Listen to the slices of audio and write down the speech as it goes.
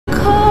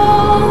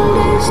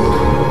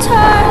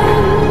time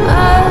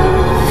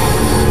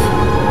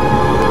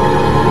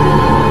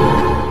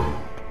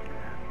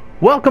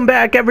Welcome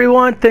back,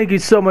 everyone. Thank you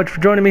so much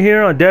for joining me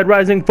here on Dead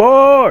Rising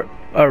 4.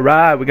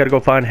 Alright, we gotta go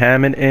find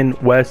Hammond in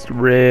West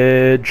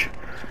Ridge.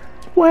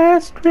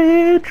 West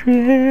Ridge,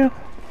 yeah.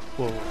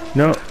 Whoa.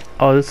 No,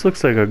 oh, this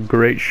looks like a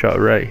great shot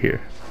right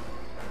here.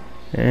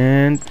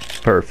 And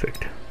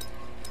perfect.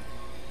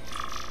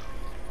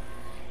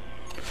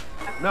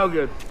 No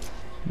good.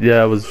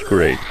 Yeah, it was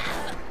great.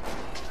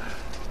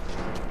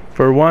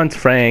 For once,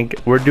 Frank,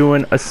 we're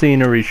doing a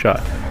scenery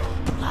shot.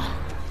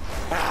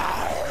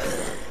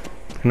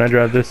 Can I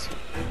drive this?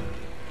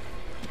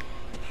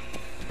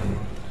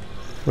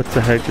 What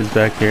the heck is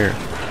back here?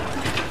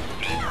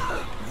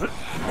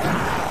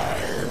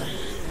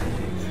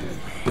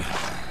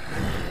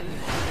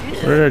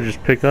 Where did I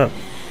just pick up?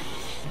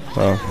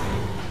 Oh.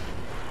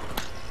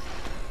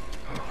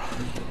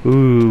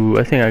 Ooh,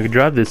 I think I could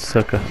drive this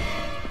sucker.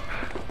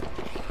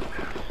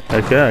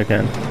 Heck yeah, I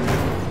can.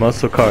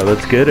 Muscle car,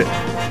 let's get it.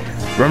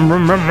 Vroom,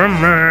 vroom, vroom, vroom,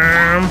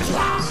 vroom.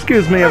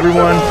 Excuse me,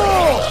 everyone.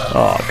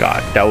 Oh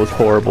god, that was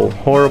horrible.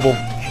 Horrible.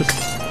 Just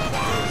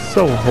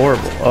so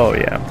horrible. Oh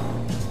yeah.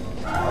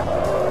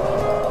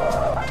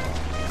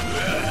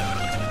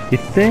 You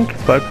think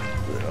if I...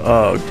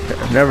 Oh,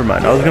 okay. Never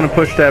mind. I was gonna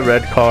push that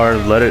red car,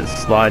 let it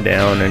slide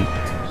down, and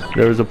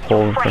there was a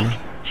pole in front of me.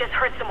 Just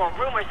heard some more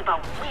rumors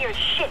about weird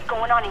shit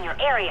going on in your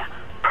area.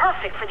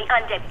 Perfect for the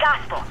undead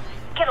gospel.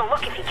 Get a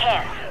look if you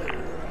can.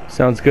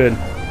 Sounds good.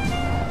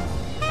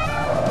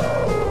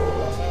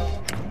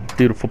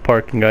 Beautiful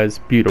parking, guys.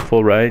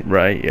 Beautiful, right?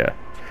 Right, yeah.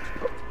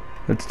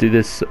 Let's do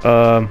this.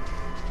 I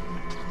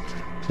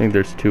think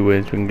there's two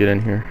ways we can get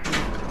in here.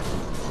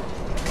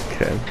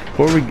 Okay,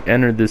 before we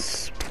enter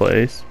this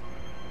place,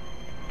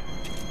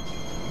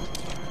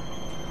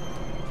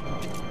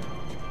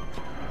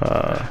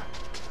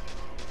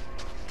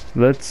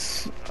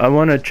 I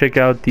want to check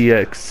out the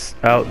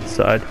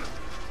outside.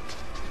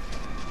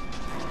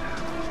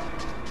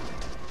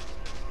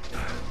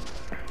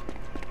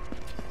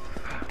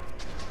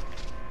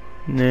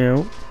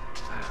 No.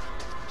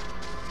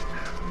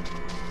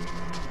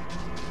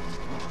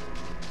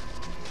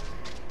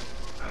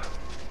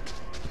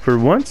 For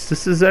once,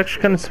 this is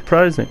actually kind of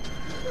surprising.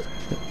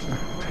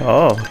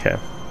 Oh, okay.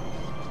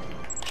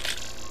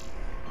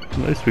 At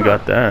least we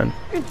got that.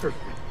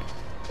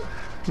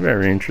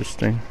 Very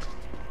interesting.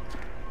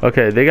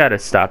 Okay, they gotta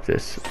stop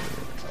this.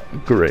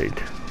 Great.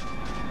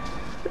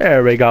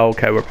 There we go.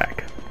 Okay, we're back.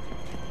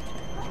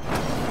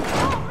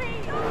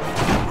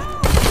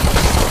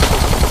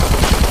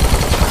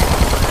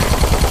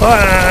 What?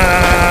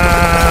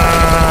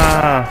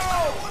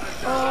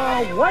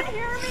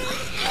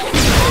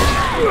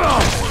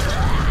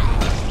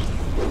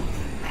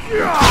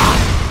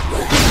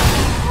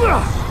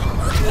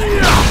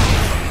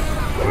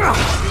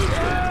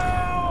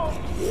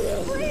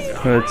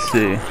 Let's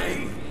see.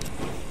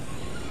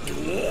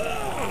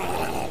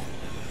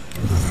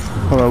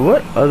 Hold on,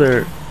 what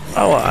other...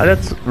 Oh,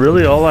 that's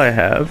really all I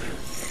have?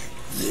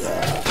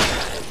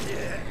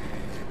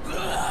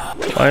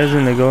 Why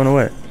isn't it going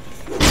away?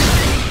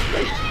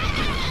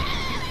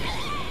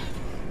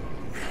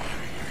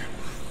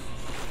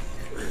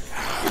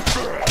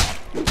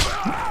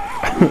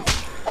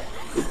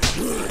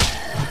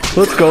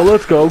 Let's go,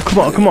 let's go. Come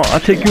on, come on. I'll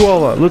take you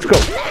all on. Let's go.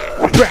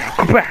 Come back,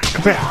 come back,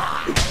 come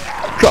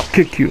back. Drop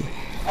kick you.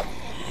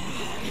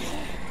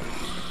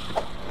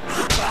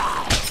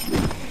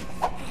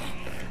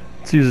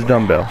 Let's use a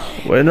dumbbell.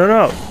 Wait, no,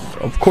 no.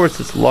 Of course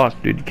it's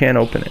locked, dude. You can't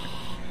open it.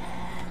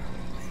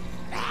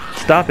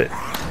 Stop it.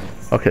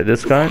 Okay,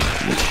 this guy.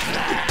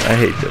 I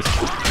hate this.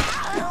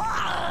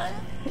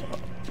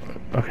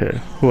 Okay,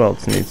 who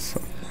else needs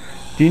some?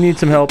 Do you need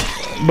some help?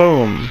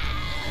 Boom.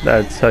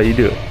 That's how you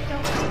do it.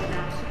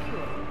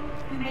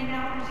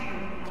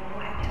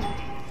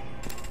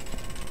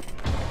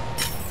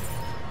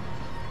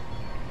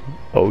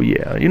 Oh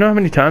yeah, you know how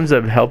many times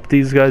I've helped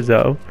these guys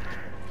out?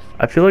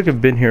 I feel like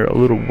I've been here a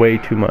little way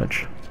too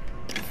much.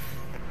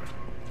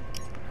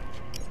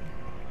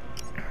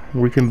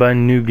 We can buy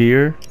new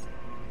gear.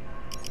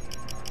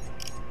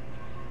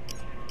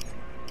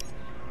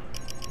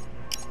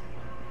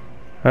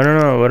 I don't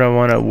know what I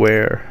want to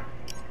wear.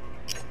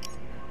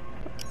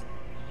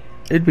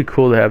 It'd be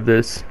cool to have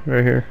this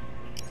right here.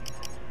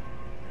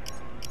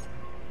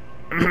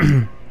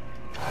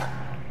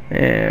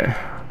 Yeah.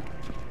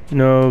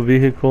 No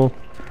vehicle.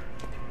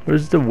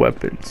 Where's the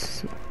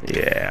weapons?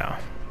 Yeah.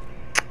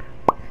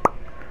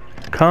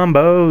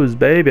 Combos,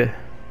 baby.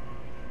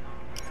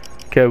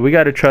 Okay, we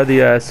gotta try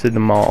the acid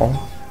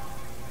mall.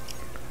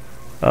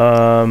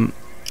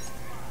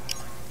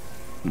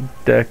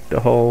 Deck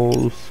the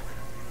holes.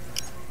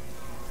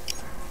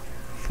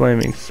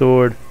 Flaming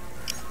sword.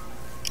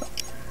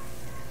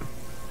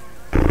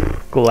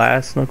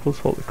 Glass knuckles,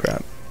 holy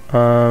crap.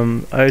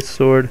 Ice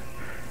sword.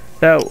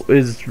 That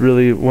is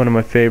really one of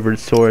my favorite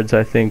swords,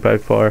 I think, by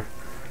far.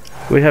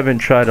 We haven't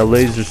tried a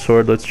laser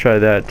sword. Let's try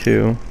that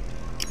too.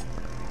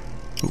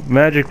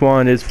 Magic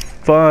wand is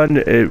fun.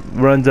 It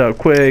runs out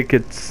quick.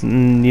 It's,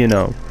 you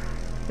know,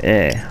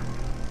 Eh.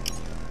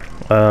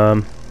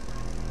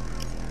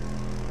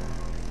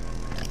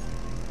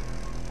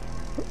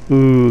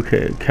 Ooh,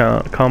 okay,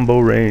 combo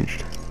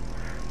ranged.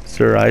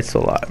 Sir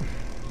Isolot.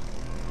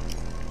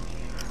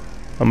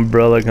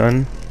 Umbrella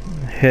gun.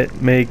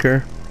 Hit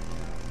maker.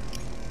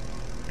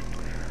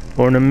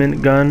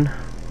 Ornament gun.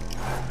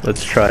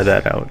 Let's try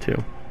that out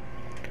too.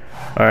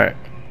 Alright,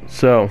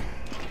 so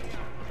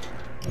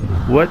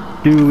what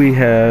do we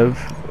have?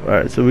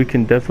 Alright, so we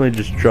can definitely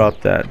just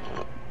drop that.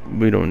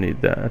 We don't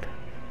need that.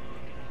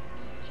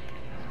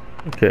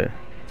 Okay.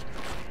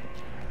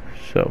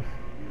 So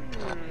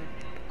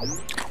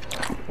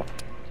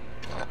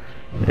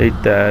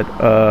ate that.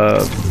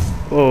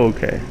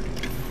 Okay.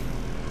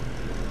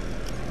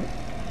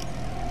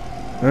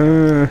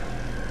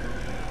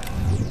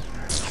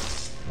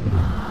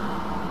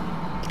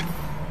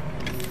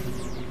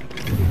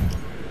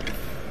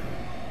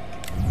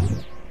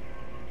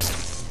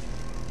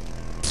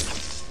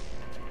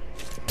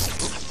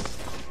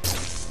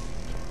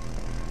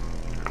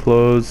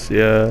 Clothes,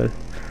 yeah.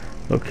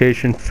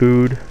 Location,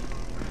 food.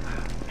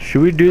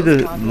 Should we do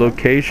the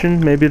location?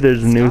 Maybe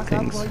there's new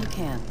things.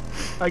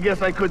 I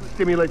guess I could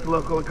stimulate the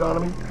local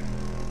economy.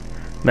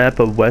 Map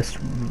of West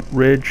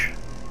Ridge.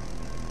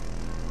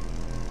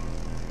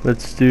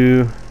 Let's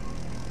do.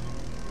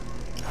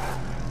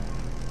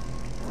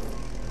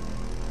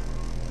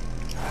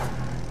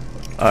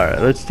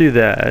 Alright, let's do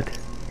that.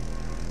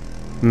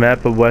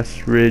 Map of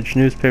West Ridge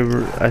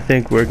newspaper. I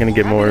think we're gonna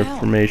get more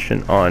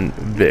information on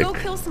Vic. Go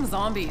kill some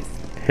zombies.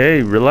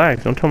 Hey,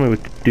 relax. Don't tell me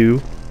what to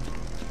do.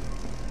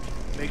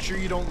 Make sure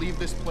you don't leave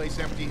this place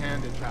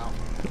empty-handed, pal.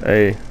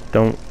 Hey,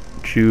 don't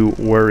you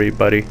worry,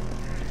 buddy.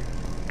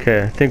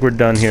 Okay, I think we're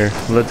done here.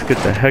 Let's get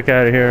the heck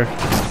out of here.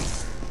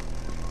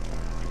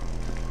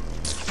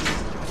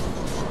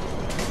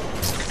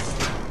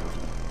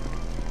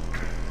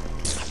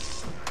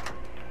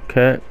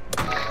 Okay.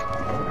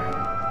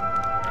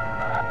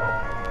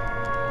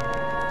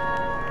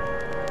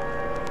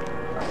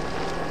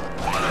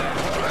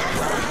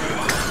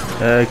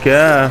 Heck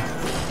yeah.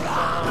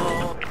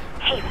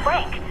 Hey,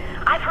 Frank,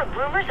 I've heard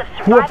rumors of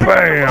survivors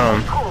Wha-bam!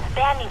 of schools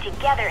banding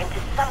together into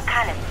some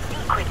kind of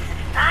secret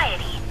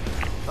society.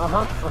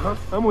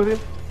 I'm with you.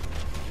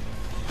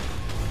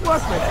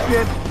 Watch my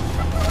shit.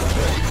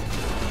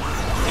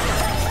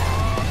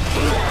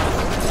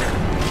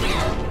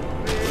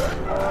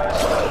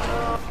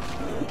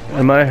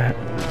 Am I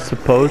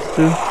supposed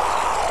to?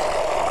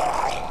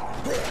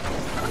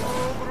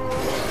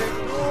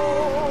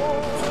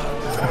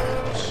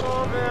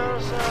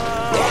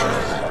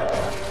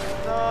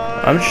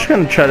 I'm just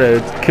gonna try to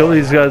kill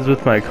these guys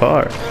with my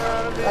car.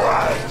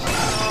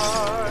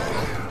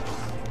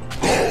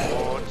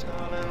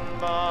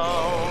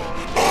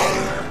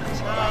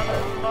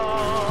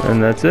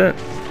 And that's it.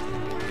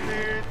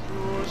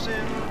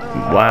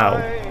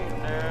 Wow.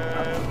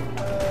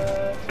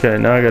 Okay,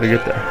 now I gotta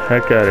get the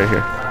heck out of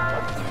here.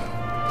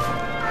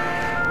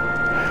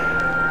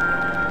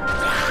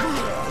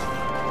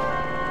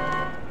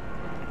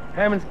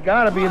 Hammond's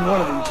gotta be in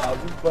one of these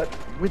houses, but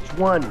which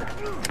one?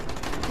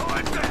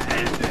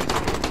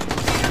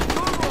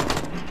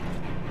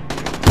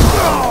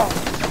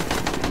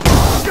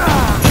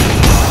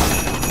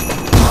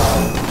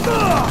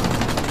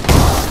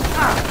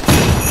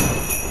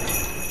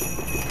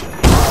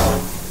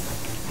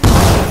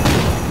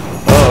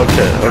 Oh,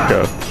 okay.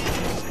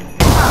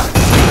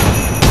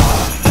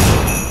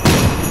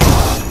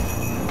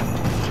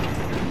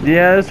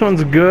 Yeah, this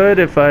one's good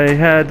if I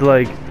had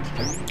like.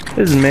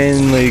 This is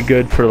mainly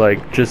good for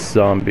like just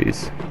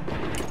zombies.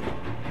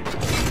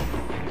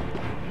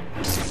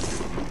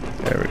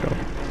 There we go.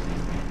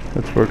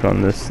 Let's work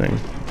on this thing.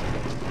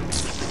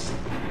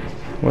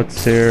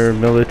 What's here?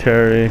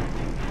 Military.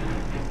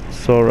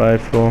 Assault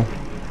rifle.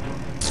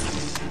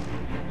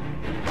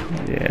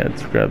 Yeah,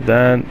 let's grab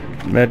that.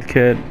 Med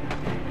kit.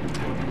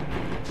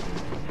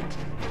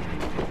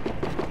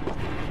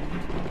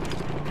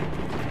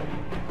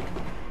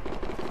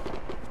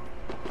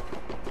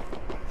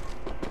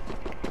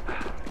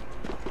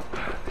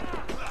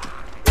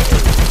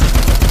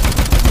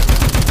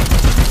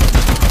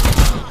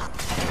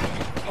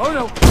 Oh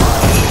no!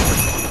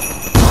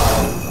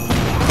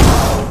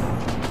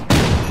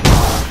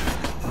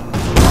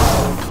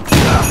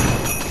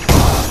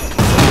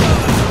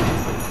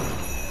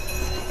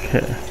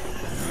 Okay.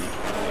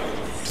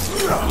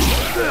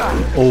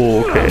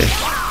 Oh, okay.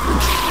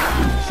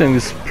 This thing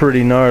is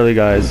pretty gnarly,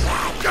 guys.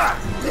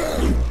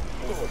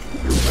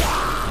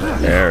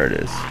 There it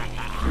is.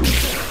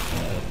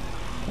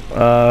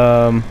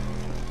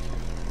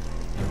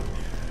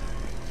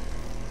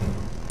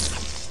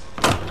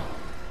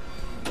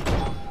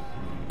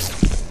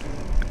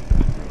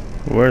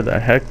 Where the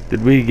heck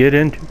did we get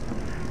into?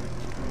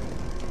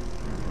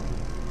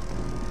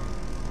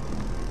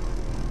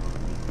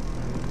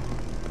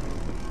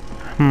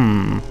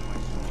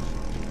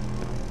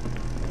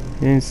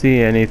 Didn't see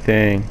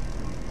anything.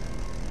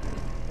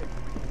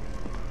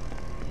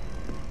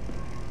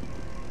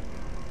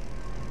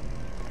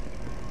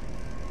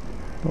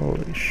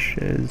 Holy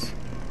shiz.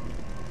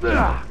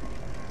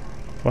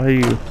 Why are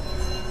you?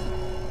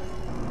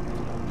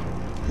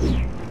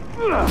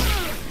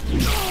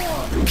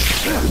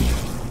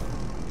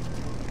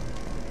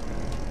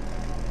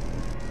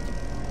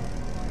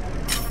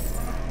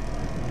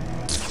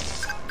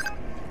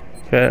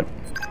 Okay.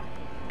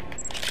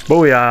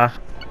 Booyah.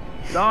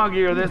 Dog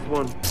ear this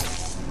one.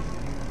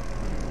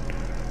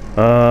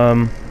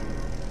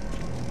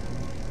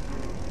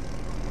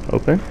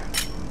 Open?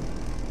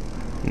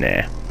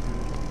 Nah.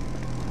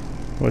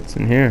 What's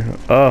in here?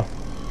 Oh.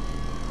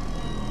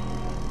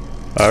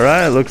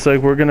 Alright, looks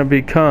like we're gonna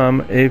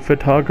become a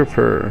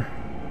photographer.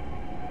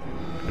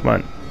 Come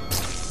on.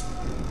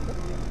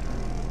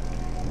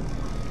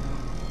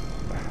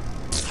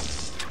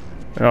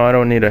 No, I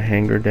don't need a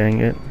hanger,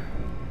 dang it.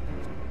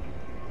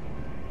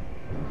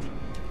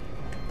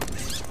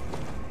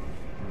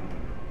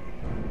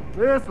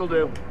 This'll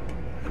do.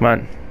 Come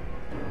on.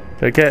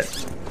 Take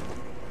it.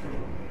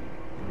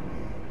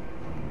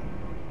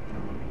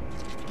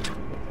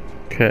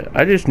 Okay,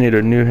 I just need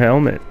a new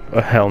helmet.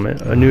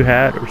 A new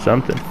hat or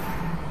something.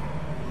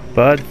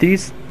 But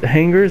these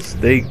hangers,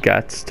 they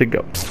gots to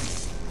go.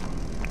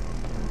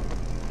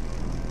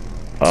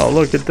 Oh,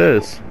 look at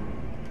this.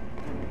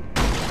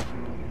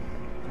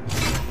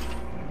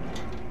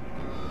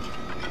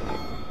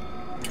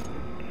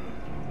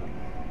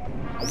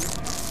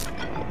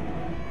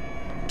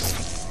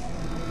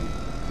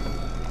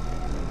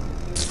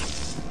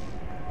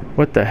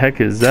 What the heck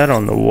is that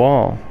on the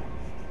wall?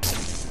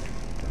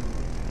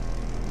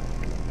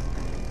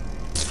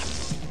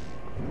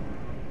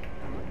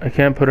 I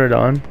can't put it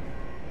on.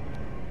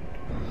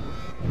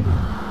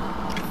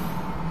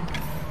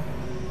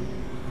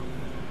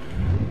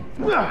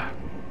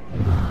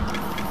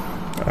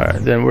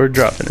 Alright, then we're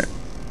dropping it.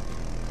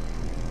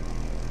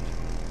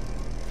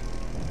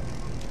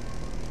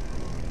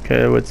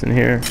 Okay, what's in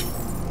here?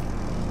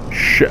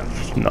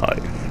 Chef's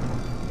knife.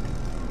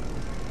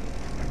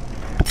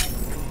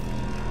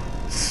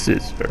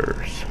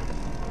 Scissors.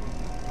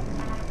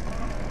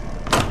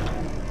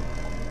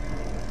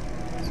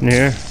 What's in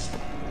here?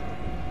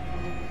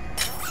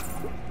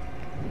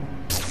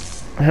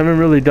 I haven't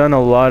really done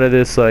a lot of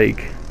this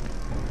like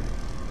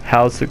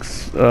house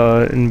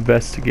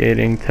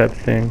investigating type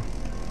thing,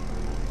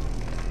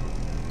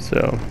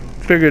 so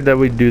figured that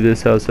we'd do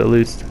this house at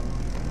least.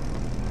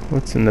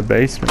 What's in the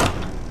basement?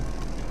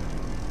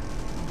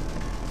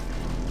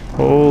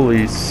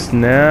 Holy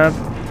snap.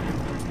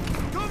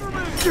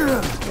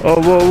 Oh,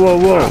 whoa, whoa,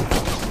 whoa.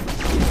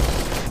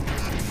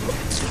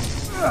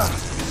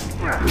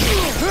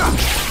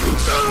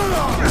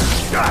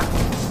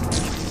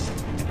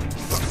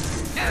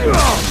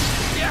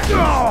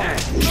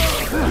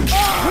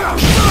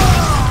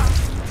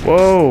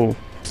 Whoa.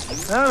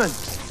 Hammond,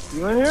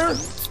 you in here?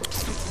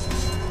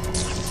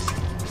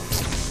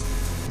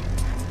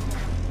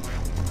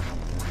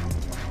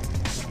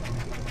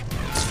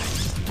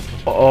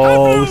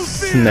 Oh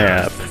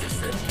snap.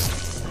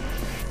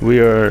 We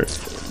are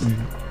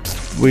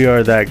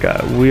that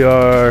guy. We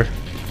are,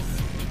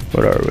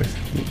 what are we?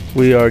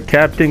 We are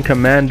Captain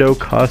Commando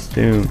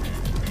costume.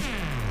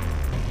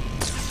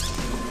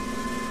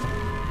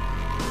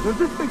 Does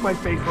this make my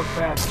face look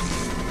bad?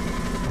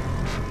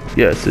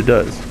 Yes, it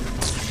does.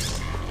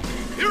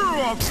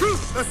 Hero of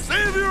truth, the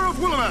savior of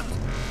Willamette.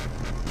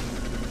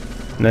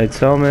 Knight's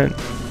helmet.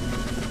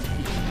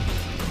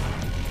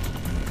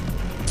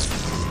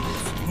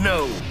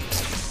 No.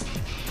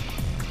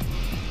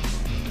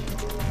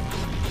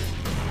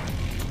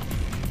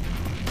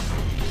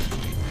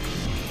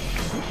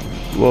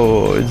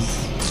 Whoa,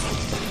 it's...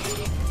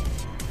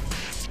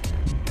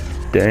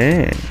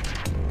 Dang.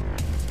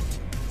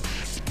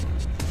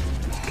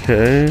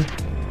 Okay.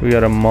 We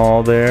got a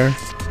mall there.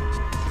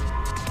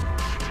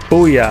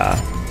 Booyah.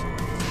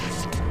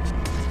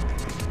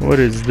 What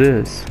is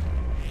this?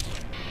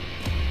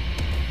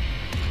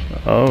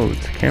 Oh,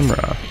 it's a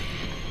camera.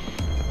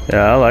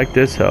 Yeah, I like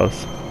this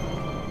house.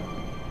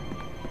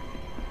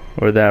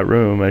 Or that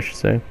room, I should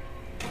say.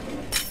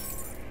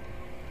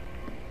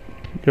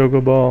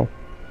 Yoga ball.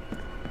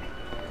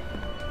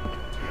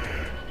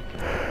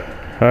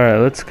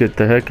 Alright, let's get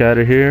the heck out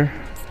of here.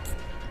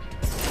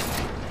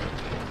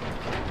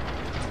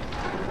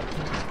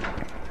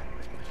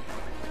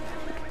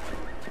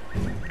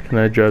 Can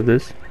I drive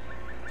this?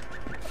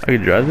 I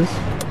can drive this?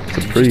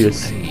 It's a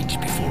Prius.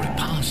 Before it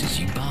passes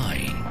you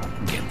by.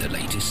 Get the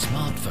latest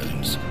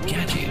smartphones,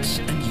 gadgets,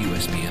 and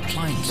USB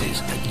appliances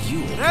at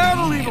your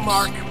That'll leave a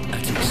mark.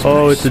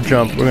 Oh, it's a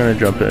jump. We're gonna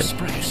jump it.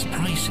 Express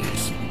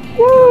prices.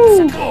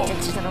 Woo!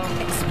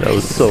 That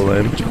was so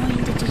lame.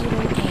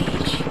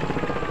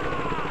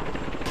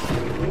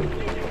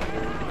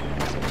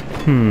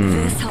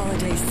 This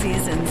holiday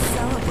season,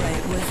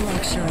 celebrate with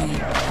luxury.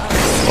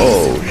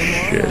 Oh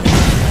shit.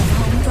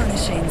 Home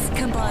Furnishings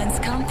combines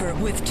comfort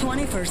with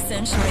 21st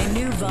century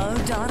nouveau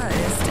Dadaist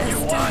aesthetic.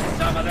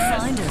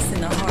 Find us in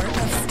the heart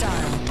of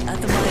style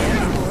at the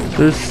Miami Boardwalk.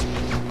 This.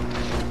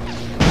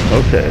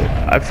 Okay.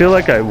 I feel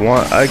like I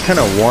kind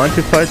of want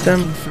to fight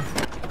them,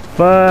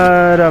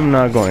 but I'm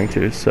not going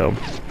to. So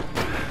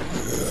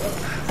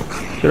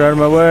get out of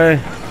my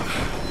way.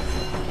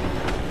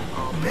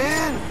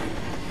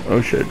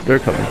 Oh shit, they're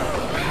coming.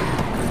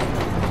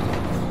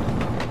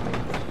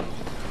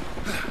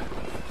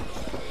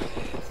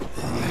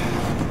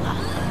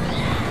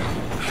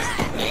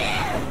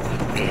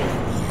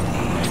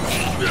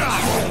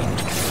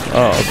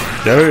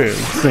 Oh, damn,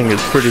 this thing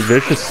is pretty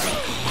vicious.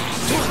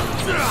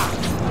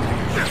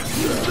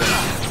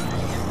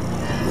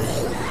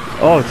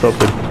 Oh, it's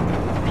open.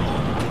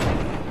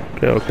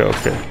 Okay.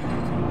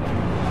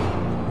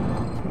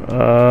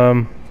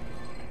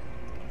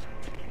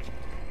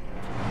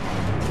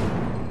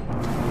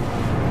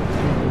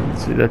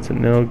 Let's see, that's a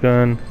nail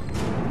gun.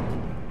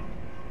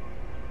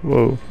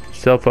 Whoa,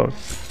 cell phone.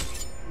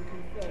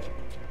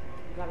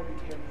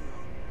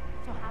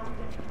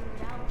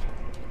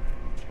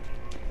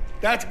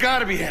 That's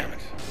gotta be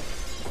Hammond.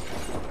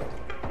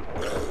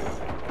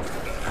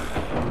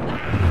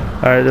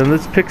 Alright, then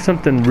let's pick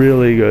something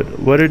really good.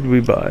 What did we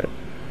buy?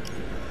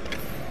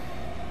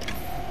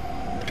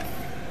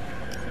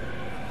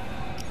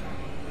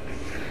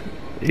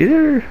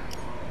 Either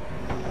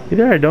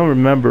I don't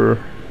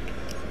remember,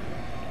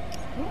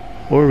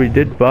 or we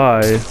did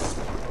buy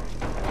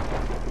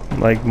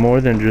like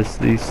more than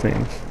just these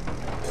things.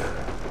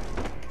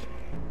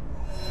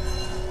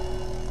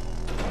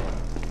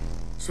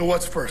 So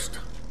what's first?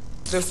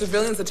 There's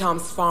civilians at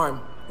Tom's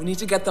farm. We need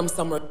to get them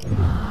somewhere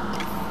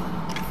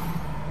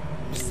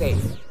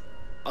safe.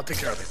 I'll take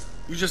care of it.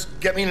 You just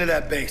get me into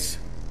that base.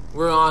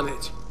 We're on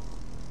it.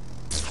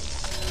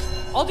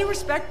 All due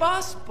respect,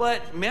 boss,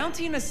 but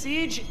mounting a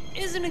siege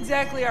isn't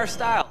exactly our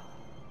style.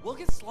 We'll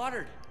get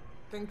slaughtered.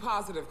 Think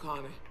positive,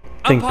 Connor.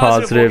 Think I'm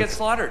positive positive. we'll get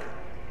slaughtered.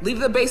 Leave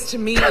the base to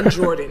me and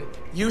Jordan.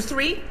 You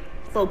three,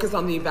 focus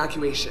on the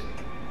evacuation.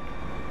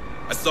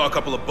 I saw a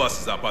couple of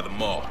buses out by the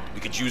mall.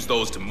 We could use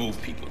those to move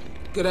people.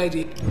 Good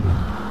idea.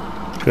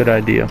 Good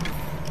idea.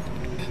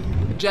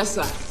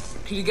 Jessa,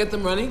 could you get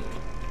them running?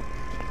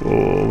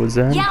 Whoa, what was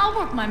that? Yeah, I'll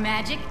work my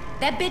magic.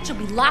 That bitch will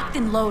be locked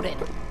and loaded.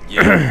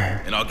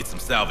 Yeah, and I'll get some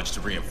salvage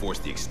to reinforce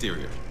the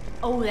exterior.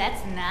 Oh,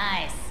 that's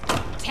nice.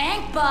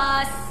 Tank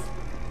bus!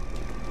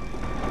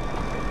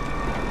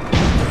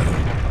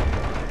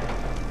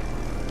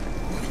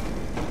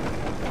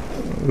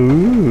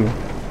 Ooh.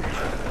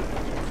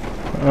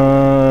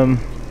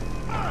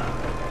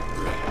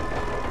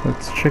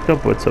 Let's check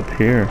up what's up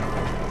here.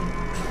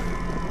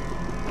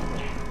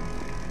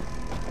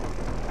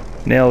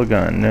 Nail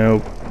gun,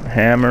 nope.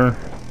 Hammer.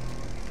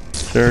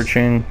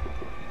 Searching.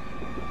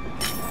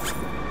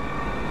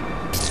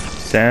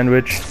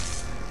 Sandwich.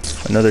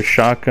 Another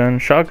shotgun.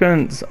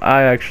 Shotguns,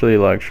 I actually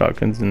like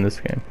shotguns in this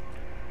game.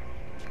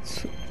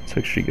 It's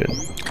actually good.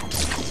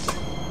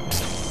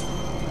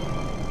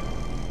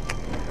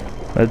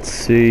 Let's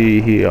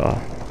see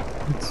here.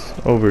 It's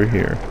over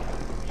here.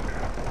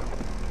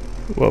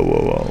 Whoa,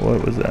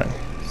 what was that?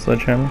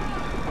 Sledgehammer?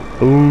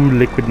 Ooh,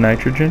 liquid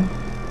nitrogen.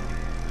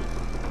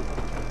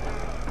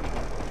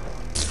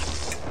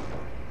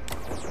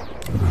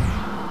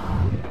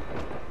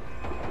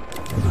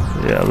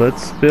 Yeah,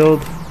 let's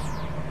build.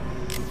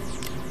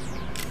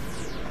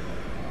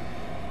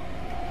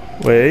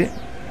 Wait.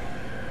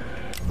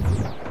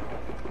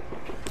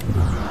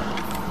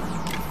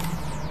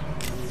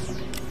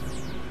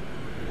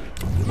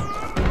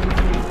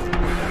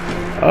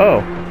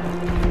 Oh.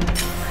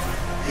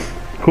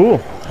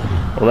 Cool.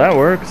 Well, that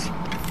works.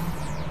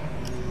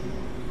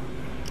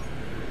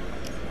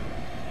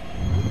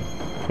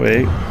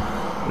 Wait.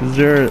 Is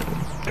there a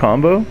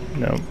combo?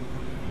 No.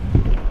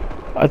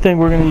 I think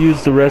we're gonna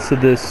use the rest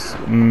of this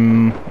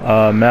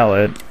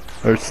mallet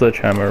or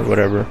sledgehammer or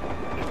whatever.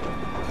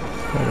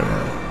 I don't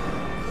know.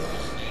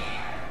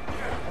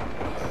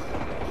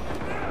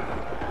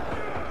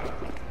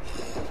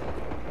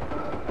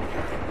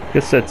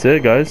 Guess that's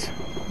it, guys.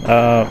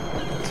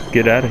 Let's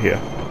get out of here.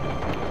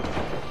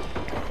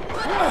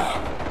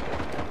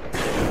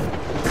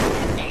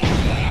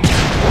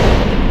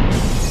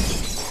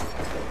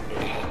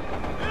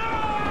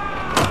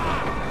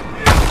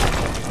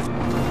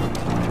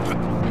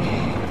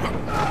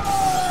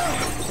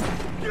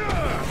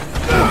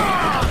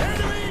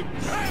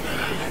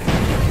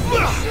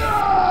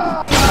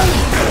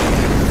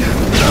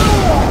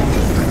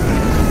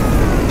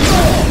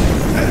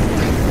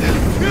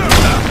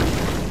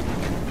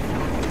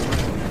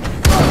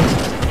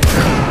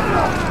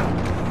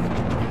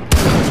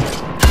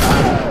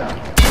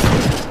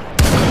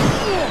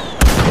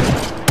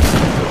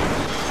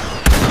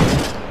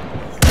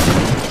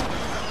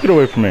 Get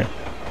away from me.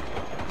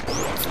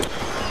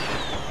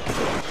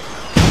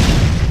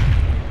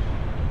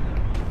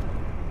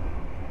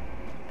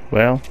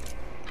 Well,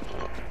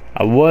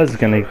 I was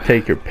gonna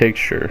take your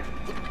picture.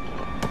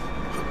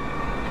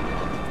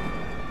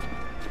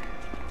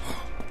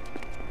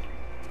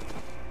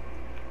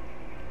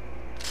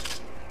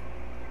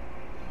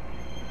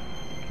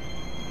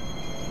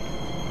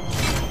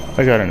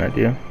 I got an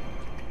idea.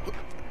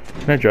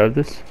 Can I drive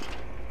this?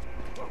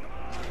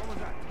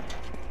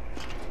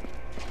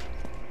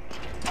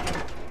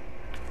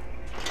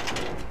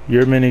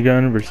 Your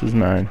minigun versus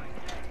mine.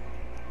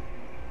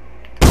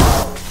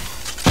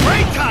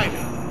 Great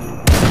timing!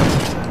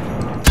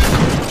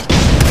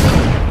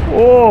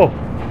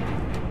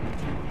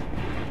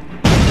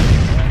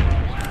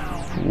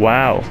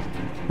 Wow.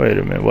 Wait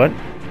a minute, what?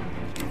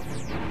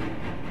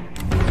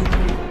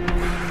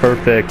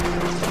 Perfect.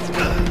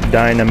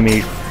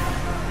 Dynamite.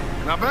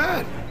 Not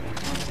bad.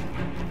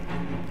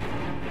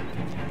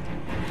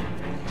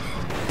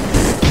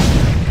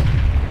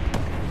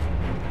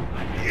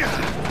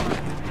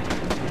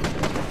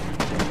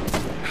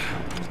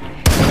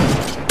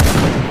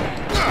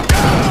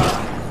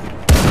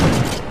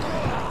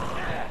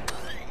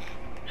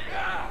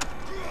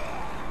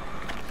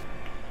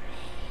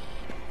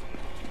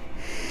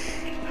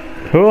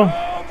 Cool.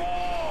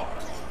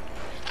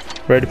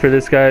 Ready for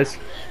this, guys?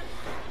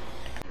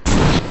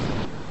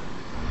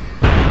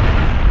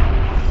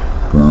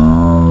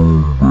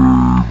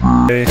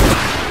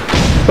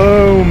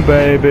 Boom,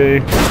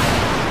 baby.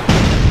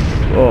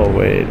 Oh,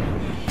 wait.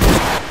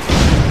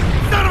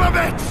 Son of a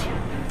bitch!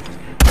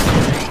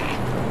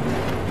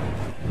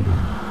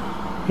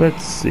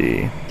 Let's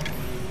see.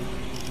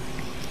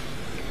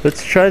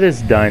 Let's try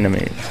this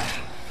dynamite.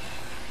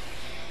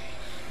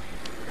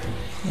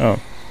 Oh.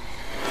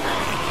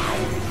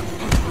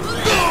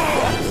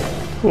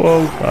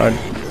 Whoa, God.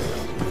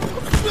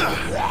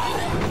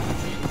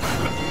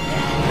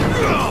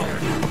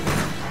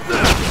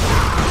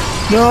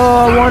 No,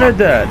 I wanted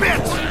that.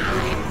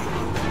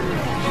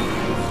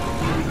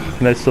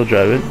 Can I still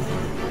drive it?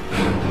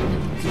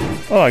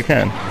 Oh, I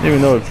can.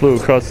 Even though it flew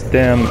across the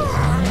damn,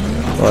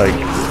 like,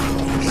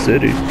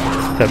 city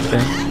type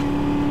thing.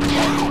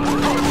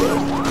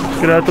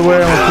 Get out the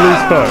way, I'm a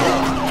police car.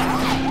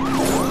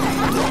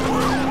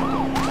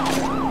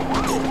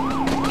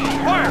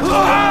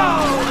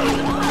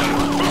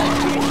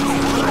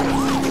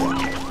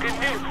 Good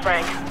news,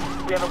 Frank.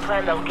 We have a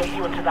plan that will get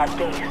you into that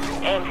base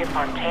and give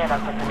Fontana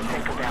something to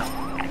think about.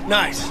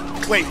 Nice.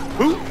 Wait,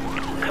 who?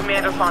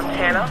 Commander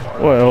Fontana.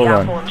 Wait, hold the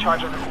on. asshole in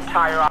charge of this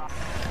entire op.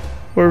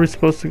 Where are we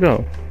supposed to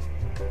go?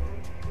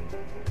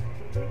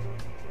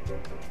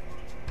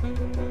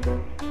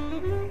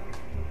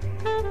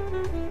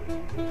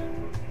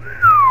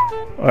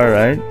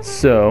 Alright,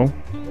 so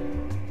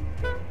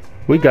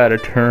we gotta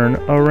turn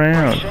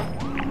around.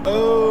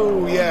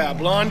 Oh, yeah.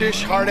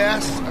 Blondish, hard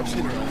ass. I've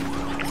seen her.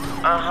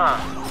 Uh-huh.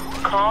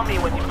 Call me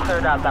when you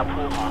cleared out that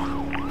pool hall.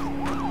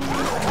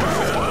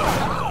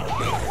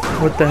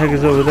 What the heck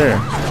is over there?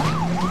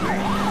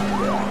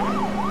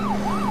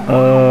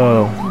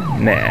 Oh,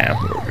 nah,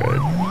 we're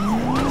good.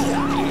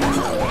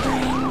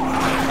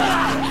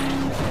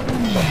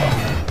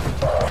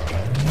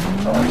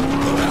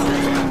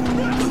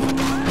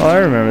 Oh, I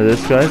remember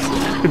this, guys.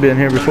 We've been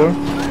here before.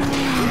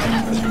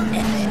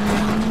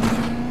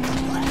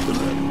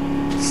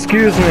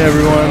 Excuse me,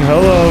 everyone.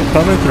 Hello,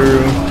 coming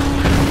through.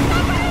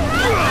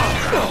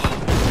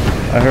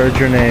 I heard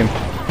your name.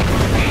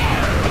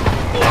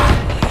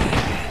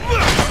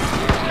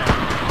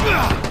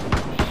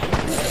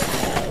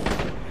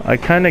 I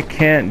kinda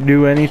can't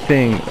do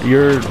anything.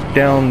 You're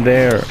down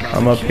there.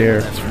 I'm up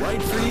here.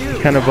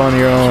 Kind of on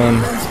your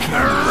own.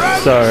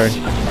 Sorry.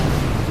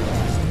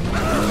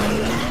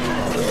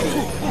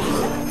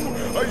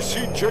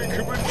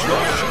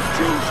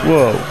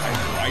 Whoa.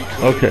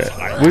 Okay.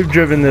 We've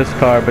driven this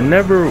car, but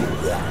never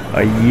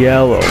a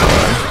yellow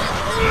one.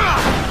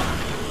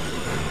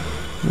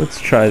 Let's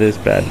try this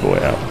bad boy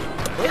out.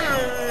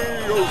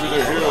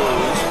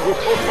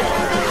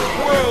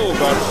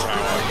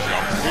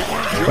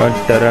 Dun,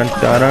 dun,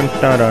 dun,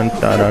 dun, dun,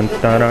 dun, dun,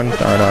 dun,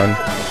 dun.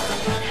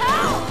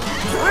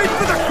 Wait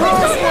for the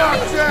crosswalk,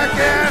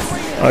 jackass!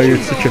 Oh, you're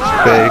such a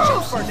fake.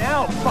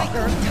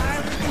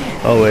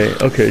 Oh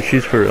wait, okay,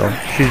 she's for real.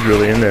 She's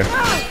really in there.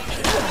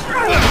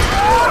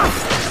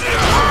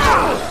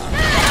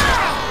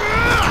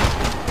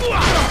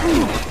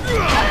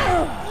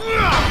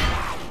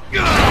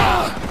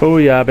 Oh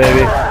yeah,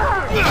 baby.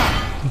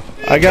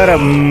 I got a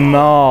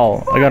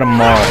maul. I got a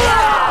maul.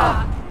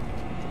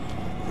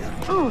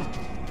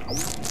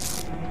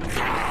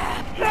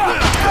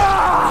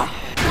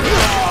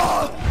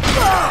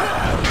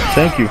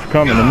 Thank you for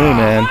coming to me,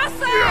 man.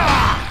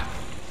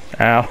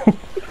 Ow.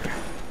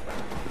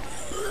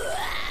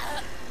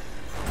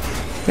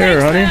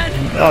 Here, honey.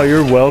 Oh,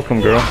 you're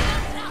welcome, girl.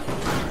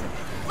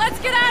 Let's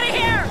get out of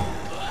here.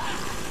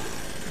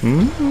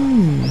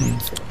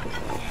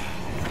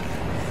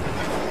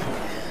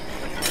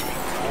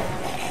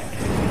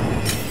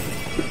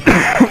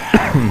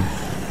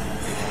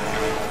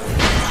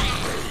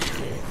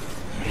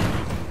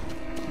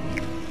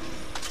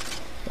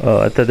 Oh,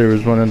 I thought there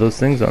was one of those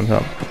things on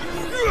top.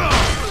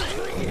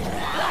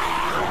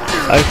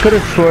 I could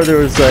have swore there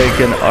was like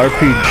an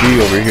RPG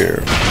over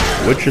here,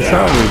 which is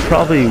something we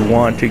probably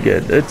want to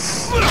get.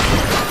 It's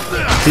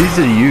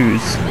easy to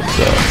use,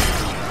 so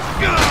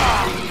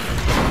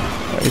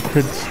I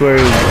could swear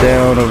it was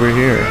down over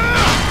here.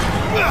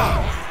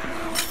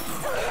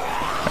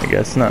 I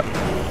guess not.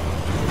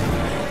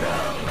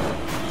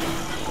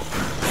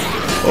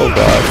 Oh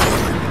god.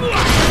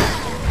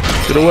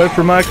 Get away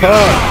from my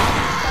car!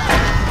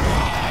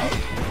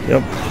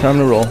 Yep, time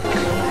to roll.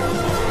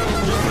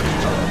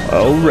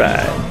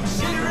 Alright.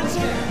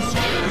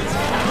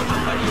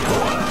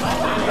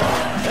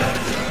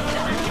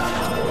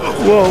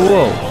 Whoa,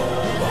 whoa.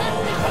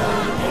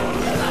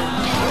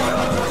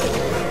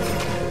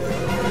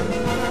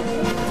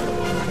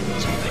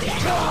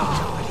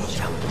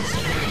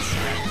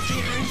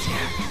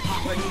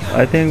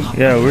 I think,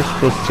 yeah, we're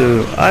supposed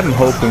to. I'm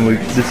hoping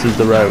this is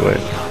the right way.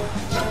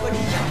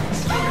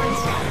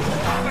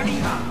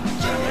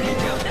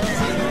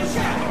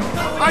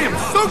 I am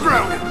so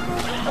grounded.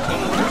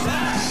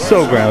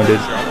 So grounded.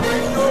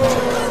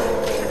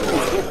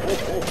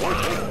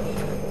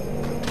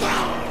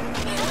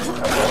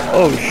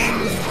 Oh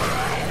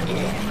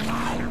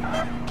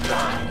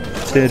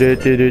Can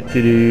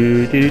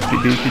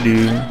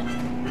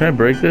I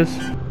break this?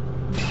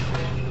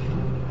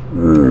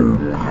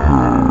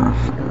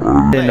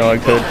 Didn't know I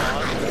could.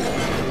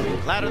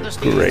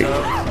 Great.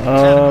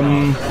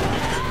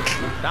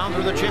 Down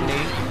through the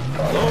chimney.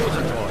 Loads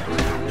of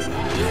toys.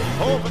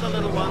 Oh, for the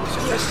little ones,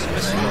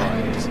 Christmas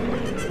toys.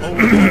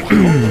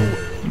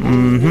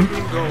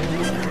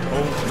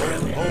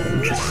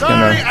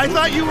 Sorry, I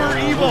thought you were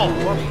evil.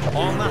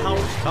 On the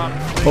housetop.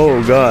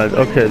 Oh god,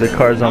 okay, the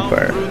car's on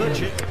fire.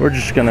 We're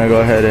just gonna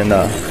go ahead and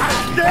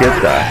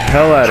get the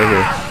hell out of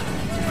here.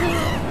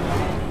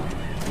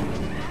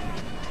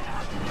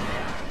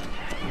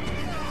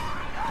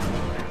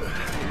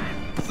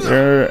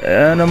 They're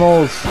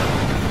animals.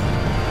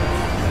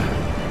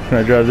 Can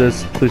I drive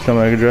this? Please tell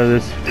me I can drive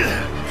this.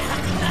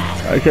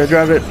 I can't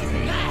drive it.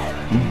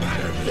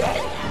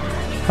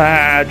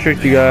 Ah, I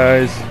tricked you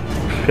guys.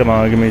 Come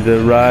on, give me the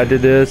ride to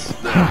this.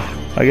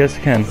 I guess I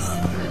can.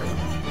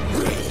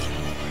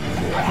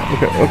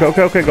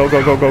 Okay, go.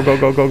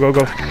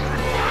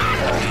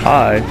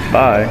 Hi,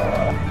 bye.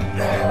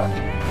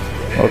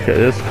 Okay,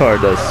 this car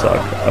does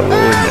suck. I will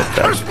admit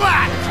that.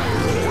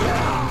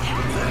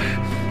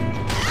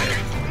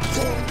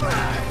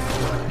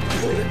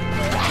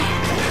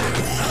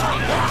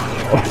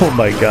 Oh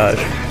my gosh.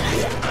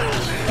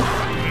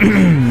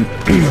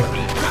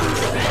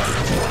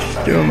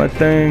 Just doing my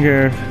thing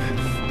here.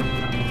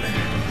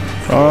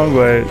 Wrong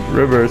way,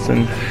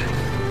 reversing.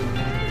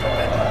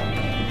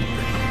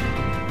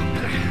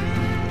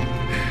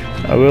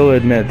 I will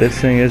admit, this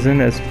thing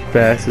isn't as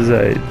fast as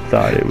I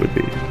thought it would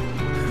be.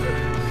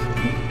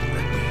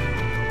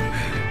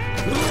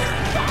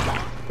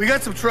 We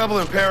got some trouble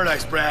in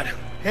Paradise, Brad.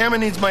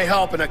 Hammond needs my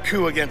help in a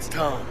coup against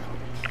Tom.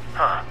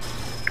 Huh.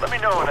 Let me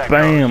know when that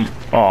Bam!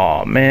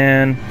 Aw,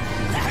 man.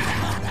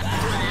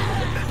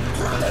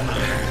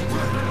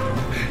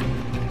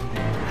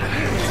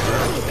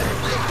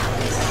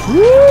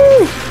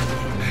 Woo!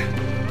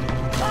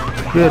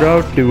 Get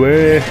out the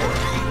way.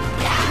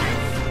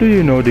 Do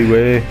you know the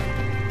way?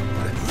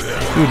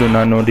 You do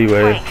not know the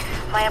way.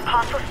 Frank, my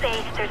apostles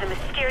say there's a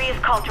mysterious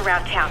cult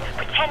around town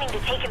pretending to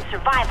take in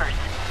survivors.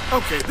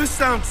 Okay, this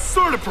sounds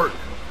sort of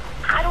pertinent.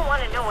 I don't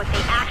want to know what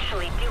they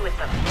actually do with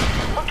them.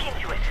 Look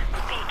into it.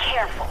 Be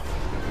careful.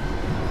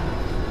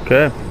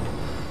 Okay.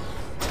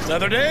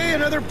 Another day,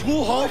 another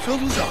pool hall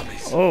filled with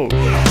zombies. Oh.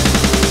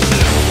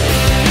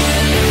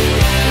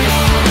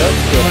 That's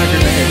still my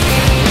grenade.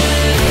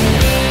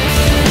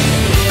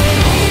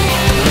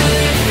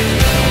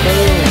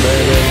 Boom,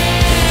 baby.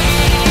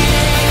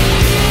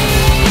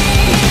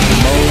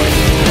 Mowing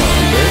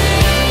lawn, bitch.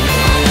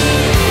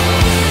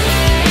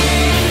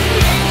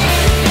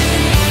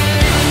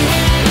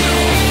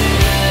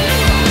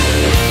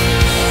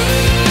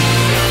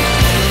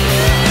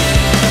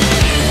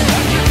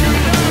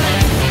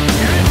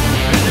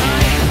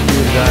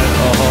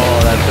 Oh,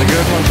 that's a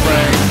good one,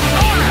 Frank.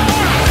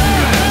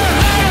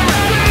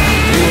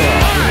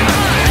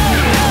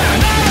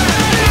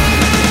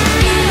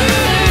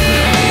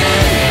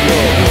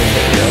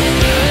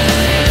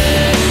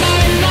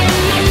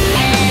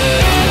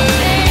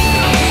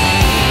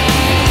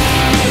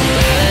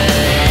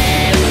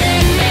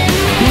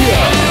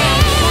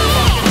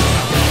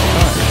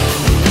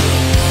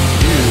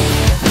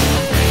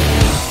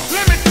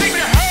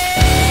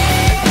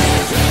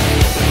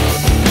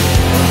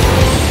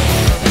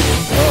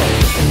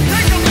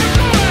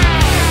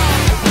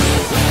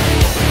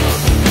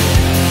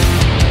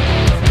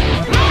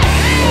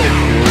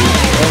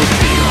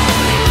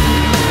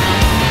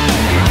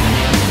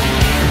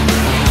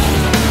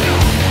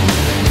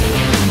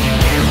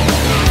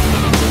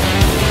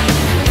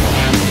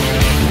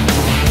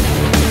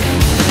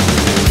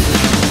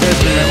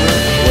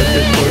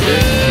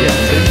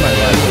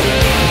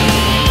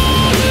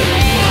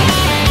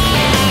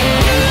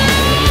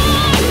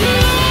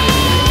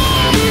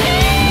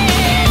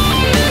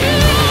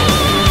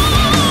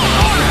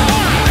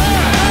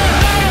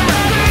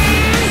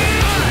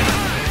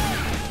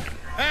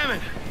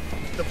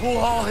 The pool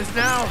hall is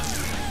now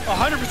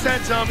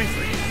 100% zombie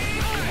free.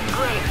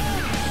 Great.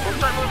 We'll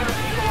start moving the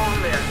people over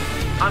there.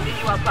 I'll meet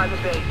you outside the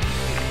base.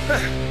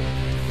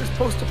 This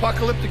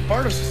post-apocalyptic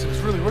barter system is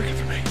really working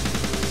for me.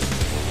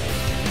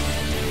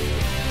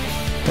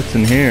 What's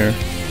in here?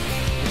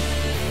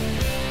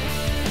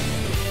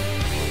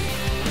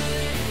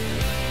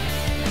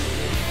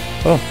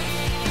 Oh.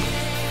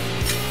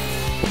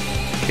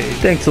 Okay,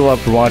 thanks a lot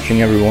for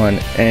watching, everyone,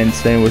 and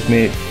staying with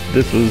me.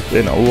 This has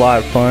been a lot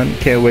of fun.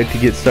 Can't wait to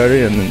get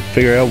started and then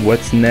figure out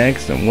what's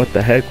next and what the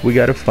heck we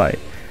gotta fight.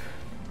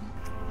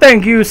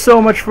 Thank you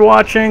so much for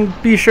watching.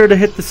 Be sure to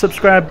hit the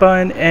subscribe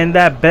button and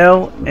that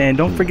bell, and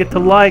don't forget to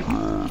like.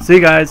 See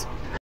you guys.